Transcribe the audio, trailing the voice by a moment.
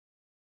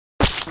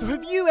So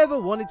have you ever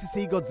wanted to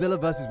see Godzilla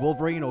vs.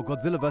 Wolverine or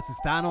Godzilla vs.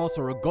 Thanos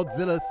or a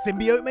Godzilla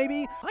symbiote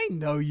maybe? I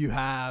know you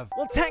have.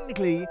 Well,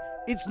 technically,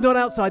 it's not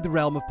outside the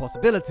realm of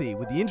possibility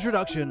with the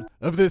introduction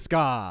of this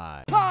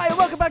guy. Hi, and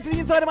welcome back to the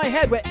inside of my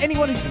head, where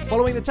anyone who's been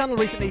following the channel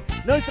recently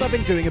knows that I've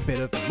been doing a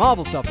bit of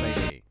Marvel stuff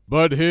lately.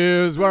 But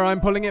here's where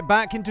I'm pulling it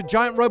back into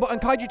giant robot and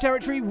kaiju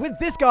territory with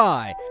this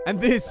guy. And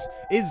this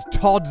is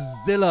Todd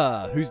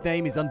Ziller, whose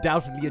name is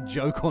undoubtedly a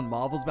joke on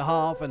Marvel's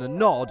behalf and a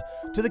nod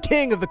to the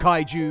king of the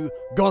kaiju,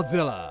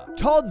 Godzilla.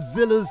 Todd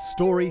Ziller's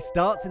story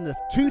starts in the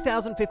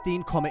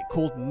 2015 comic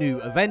called New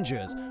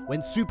Avengers,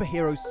 when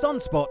superhero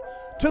Sunspot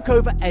took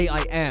over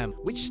AIM,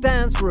 which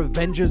stands for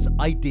Avengers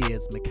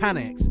Ideas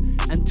Mechanics,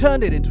 and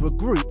turned it into a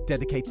group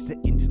dedicated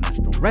to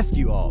international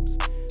rescue ops.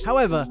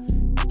 However,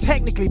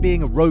 technically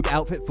being a rogue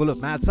outfit full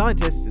of mad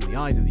scientists in the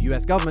eyes of the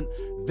US government,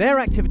 their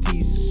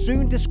activities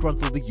soon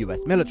disgruntled the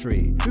US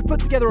military, who put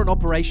together an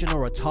operation,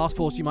 or a task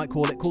force you might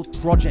call it,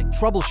 called Project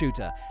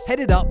Troubleshooter,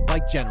 headed up by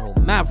General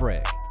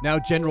Maverick. Now,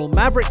 General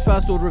Maverick's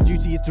first order of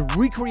duty is to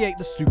recreate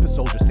the super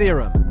soldier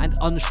serum, and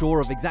unsure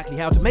of exactly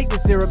how to make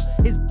this serum,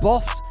 his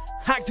boffs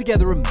hacked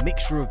together a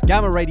mixture of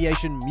gamma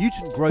radiation,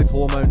 mutant growth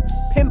hormone,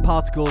 PIM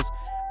particles,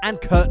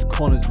 and Kurt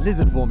Connor's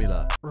lizard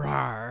formula.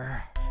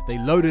 Rawr. They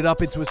load it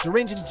up into a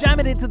syringe and jam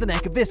it into the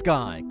neck of this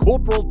guy,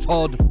 Corporal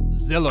Todd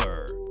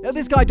Ziller. Now,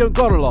 this guy don't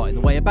got a lot in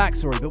the way of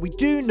backstory, but we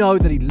do know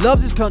that he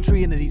loves his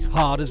country and that he's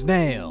hard as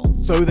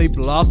nails. So they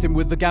blast him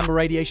with the gamma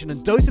radiation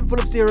and dose him full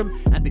of serum,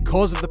 and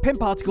because of the PIM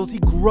particles, he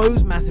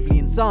grows massively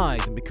in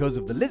size, and because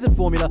of the lizard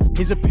formula,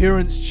 his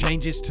appearance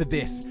changes to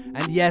this.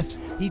 And yes,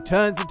 he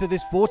turns into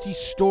this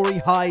 40-story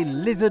high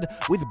lizard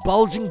with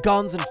bulging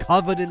guns and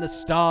covered in the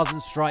stars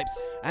and stripes,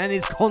 and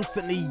is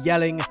constantly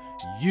yelling,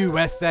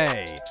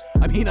 USA.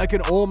 I mean, I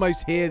can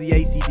almost hear the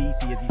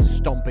AC/DC as he's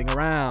stomping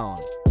around.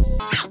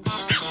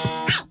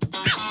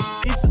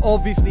 It's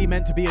obviously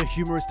meant to be a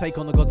humorous take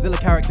on the Godzilla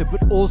character,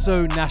 but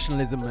also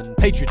nationalism and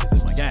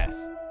patriotism, I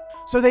guess.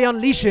 So they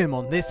unleash him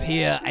on this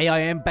here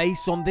AIM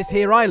base on this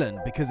here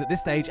island, because at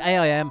this stage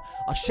AIM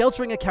are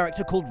sheltering a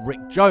character called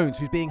Rick Jones,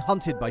 who's being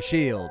hunted by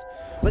S.H.I.E.L.D.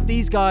 But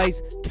these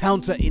guys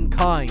counter in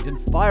kind and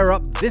fire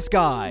up this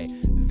guy.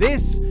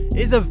 This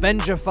is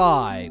Avenger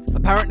 5.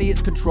 Apparently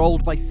it's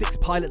controlled by 6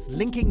 pilots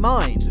linking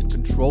minds and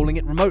controlling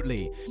it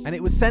remotely, and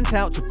it was sent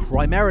out to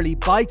primarily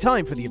buy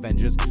time for the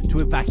Avengers to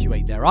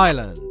evacuate their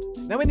island.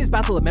 Now, in this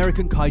battle,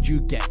 American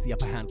Kaiju gets the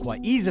upper hand quite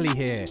easily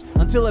here,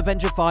 until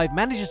Avenger 5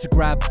 manages to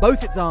grab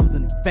both its arms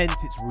and vent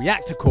its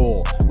reactor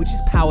core, which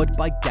is powered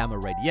by gamma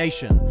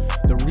radiation.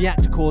 The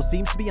reactor core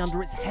seems to be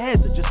under its head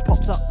that just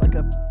pops up like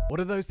a... What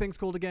are those things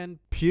called again?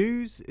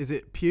 Pews? Is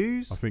it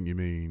pews? I think you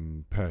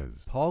mean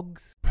Pez.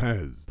 Pogs?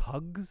 Pez.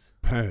 Pugs?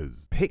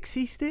 Pez.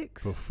 Pixie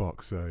sticks? For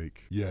fuck's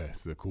sake.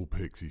 Yes, they're called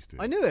pixie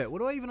sticks. I knew it. What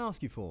do I even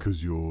ask you for?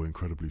 Because you're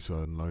incredibly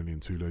sad and lonely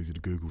and too lazy to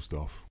Google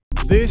stuff.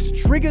 This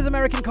triggers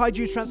American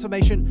Kaiju's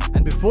transformation,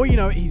 and before you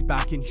know it, he's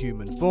back in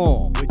human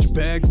form. Which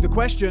begs the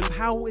question,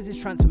 how is his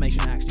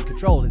transformation actually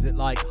controlled? Is it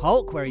like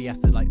Hulk, where he has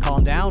to like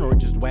calm down, or it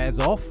just wears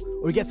off?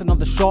 Or he gets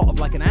another shot of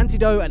like an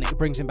antidote and it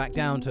brings him back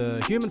down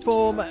to human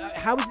form?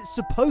 How is it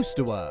supposed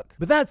to work?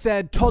 But that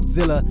said, Todd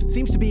Ziller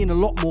seems to be in a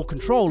lot more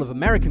control of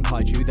American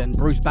Kaiju than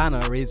Bruce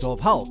Banner is of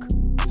Hulk.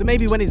 So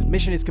maybe when his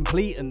mission is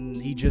complete and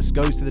he just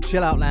goes to the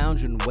chill out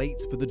lounge and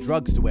waits for the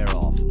drugs to wear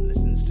off and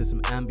listens to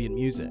some ambient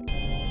music.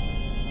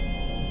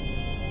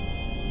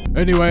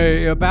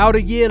 Anyway, about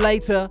a year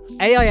later,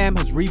 AIM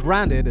has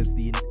rebranded as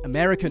the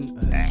American...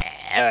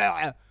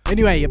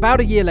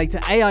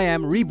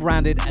 AIM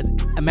rebranded as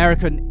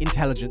American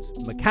Intelligence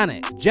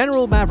Mechanics.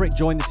 General Maverick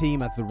joined the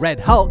team as the Red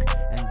Hulk,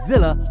 and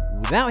Ziller,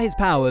 without his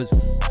powers,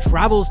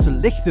 travels to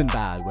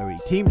Lichtenbad, where he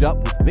teamed up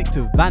with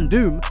Victor Van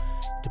Doom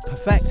to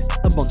perfect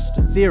a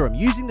monster serum,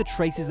 using the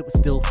traces that were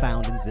still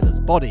found in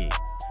Ziller's body.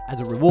 As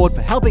a reward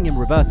for helping him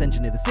reverse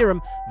engineer the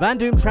serum, Van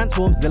Doom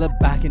transforms Ziller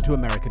back into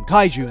American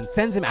Kaiju and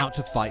sends him out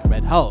to fight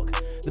Red Hulk.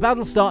 The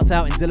battle starts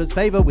out in Ziller's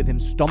favor, with him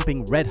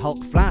stomping Red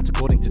Hulk flat,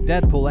 according to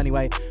Deadpool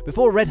anyway,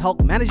 before Red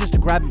Hulk manages to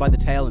grab him by the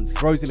tail and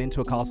throws him into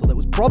a castle that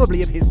was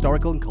probably of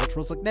historical and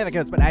cultural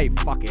significance, but hey,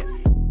 fuck it.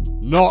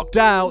 Knocked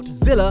out,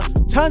 Ziller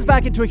turns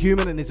back into a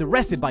human and is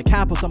arrested by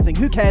Cap or something,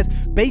 who cares?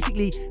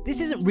 Basically,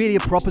 this isn't really a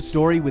proper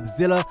story, with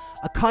Ziller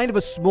a kind of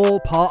a small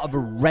part of a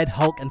Red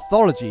Hulk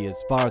anthology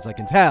as far as I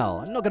can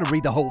tell. I'm not going to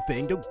read the whole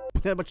thing,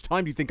 how much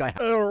time do you think I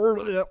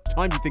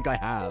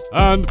have?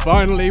 And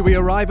finally, we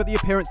arrive at the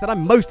appearance that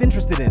I'm most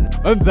interested in,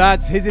 and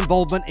that's his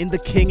involvement in the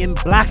King in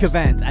Black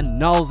event and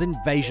Null's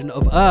invasion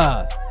of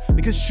Earth.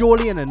 Because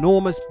surely an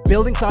enormous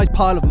building-sized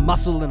pile of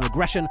muscle and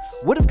aggression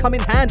would have come in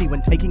handy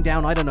when taking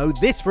down, I don't know,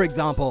 this for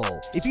example.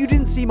 If you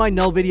didn't see my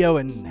Null video,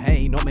 and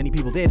hey, not many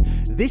people did,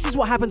 this is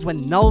what happens when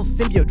Null's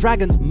symbiote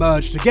dragons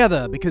merge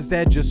together, because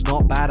they're just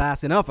not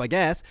badass enough, I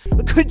guess.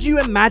 But could you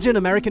imagine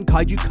American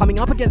Kaiju coming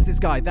up against this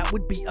guy? That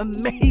would be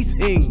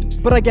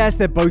amazing. But I guess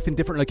they're both in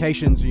different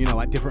locations, you know,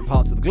 at different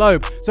parts of the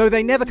globe, so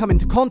they never come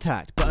into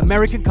contact. But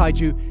American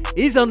Kaiju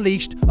is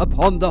unleashed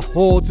upon the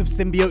hordes of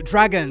symbiote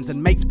dragons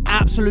and makes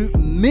absolute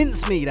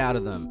mincemeat out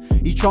of them.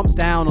 He chomps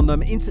down on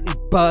them, instantly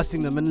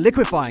bursting them and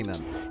liquefying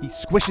them. he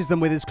squishes them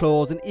with his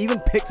claws, and even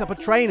picks up a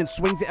train and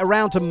swings it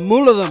around to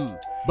muller them.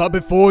 But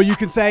before you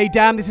can say,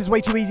 damn, this is way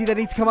too easy, they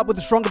need to come up with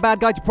a stronger bad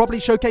guy to properly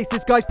showcase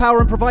this guy's power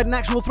and provide an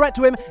actual threat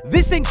to him,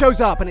 this thing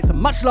shows up, and it's a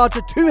much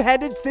larger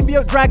two-headed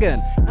symbiote dragon.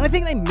 And I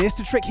think they missed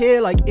a trick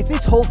here. Like, if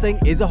this whole thing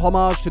is a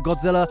homage to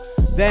Godzilla,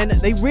 then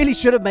they really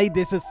should have made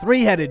this a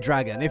three-headed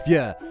dragon, if you...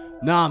 know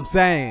what I'm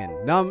saying?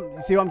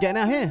 You see what I'm getting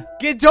at here?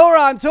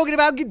 Ghidorah! I'm talking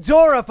about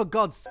Ghidorah, for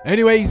God's sake.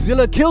 Anyway,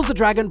 Zilla kills the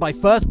dragon by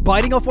first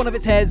biting off one of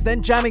its heads,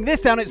 then jamming this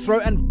down its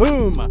throat, and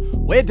boom!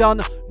 We're done.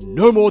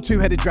 No more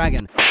two-headed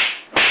dragon.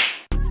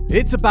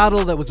 It's a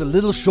battle that was a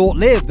little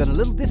short-lived and a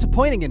little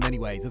disappointing in many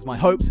ways, as my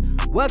hopes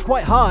were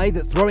quite high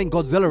that throwing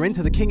Godzilla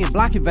into the King in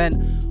Black event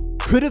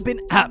could have been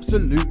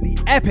absolutely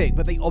epic,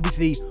 but they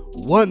obviously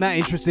weren't that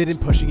interested in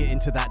pushing it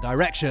into that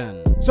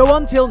direction. So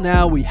until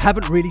now, we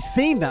haven't really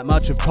seen that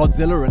much of Todd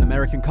Ziller and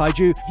American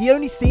Kaiju. He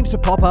only seems to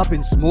pop up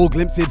in small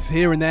glimpses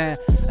here and there,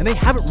 and they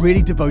haven't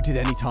really devoted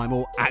any time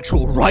or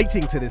actual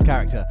writing to this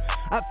character.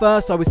 At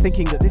first, I was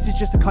thinking that this is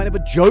just a kind of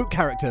a joke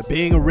character,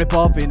 being a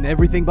rip-off in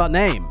everything but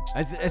name,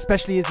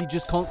 especially as he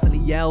just constantly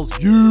yells,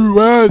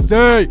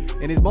 USA,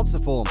 in his monster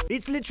form.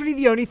 It's literally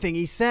the only thing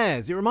he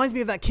says. It reminds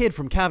me of that kid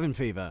from Cabin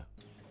Fever.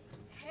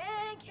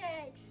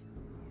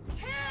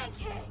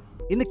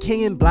 In the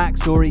King in Black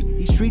story,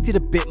 he's treated a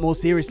bit more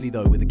seriously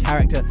though, with the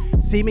character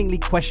seemingly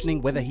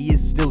questioning whether he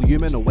is still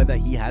human or whether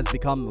he has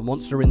become a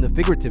monster in the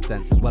figurative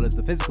sense as well as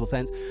the physical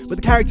sense, but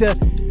the character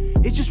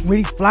is just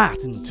really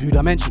flat and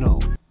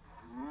two-dimensional.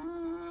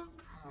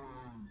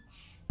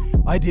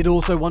 I did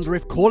also wonder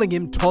if calling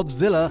him Todd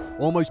Ziller,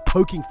 almost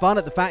poking fun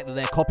at the fact that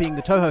they're copying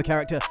the Toho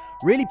character,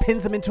 really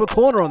pins them into a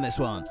corner on this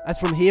one, as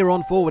from here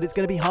on forward it's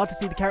going to be hard to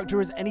see the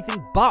character as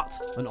anything but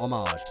an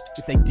homage,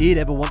 if they did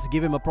ever want to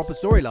give him a proper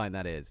storyline,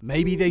 that is.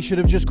 Maybe they should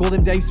have just called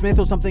him Dave Smith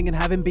or something and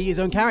have him be his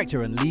own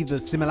character and leave the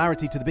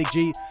similarity to the Big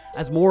G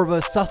as more of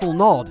a subtle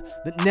nod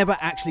that never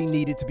actually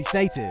needed to be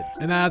stated.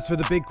 And as for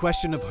the big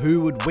question of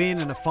who would win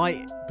in a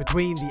fight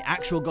between the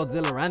actual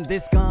Godzilla and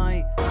this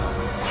guy...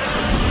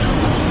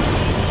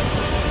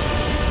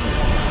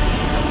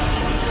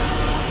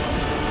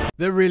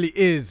 there really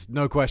is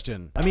no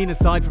question. I mean,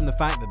 aside from the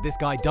fact that this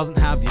guy doesn't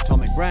have the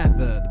atomic breath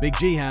that the Big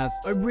G has,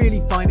 I really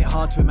find it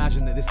hard to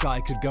imagine that this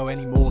guy could go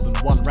any more than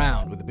one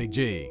round with the Big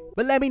G.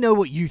 But let me know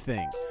what you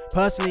think.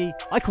 Personally,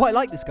 I quite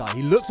like this guy.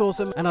 He looks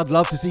awesome, and I'd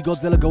love to see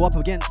Godzilla go up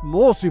against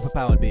more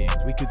superpowered beings.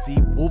 We could see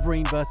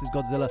Wolverine versus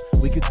Godzilla.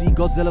 We could see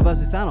Godzilla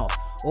versus Thanos.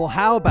 Or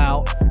how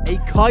about a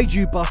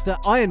Kaiju Buster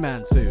Iron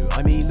Man suit?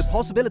 I mean, the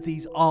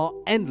possibilities are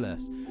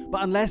endless.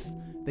 But unless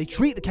they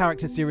treat the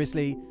character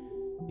seriously,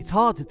 it's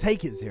hard to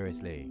take it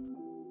seriously.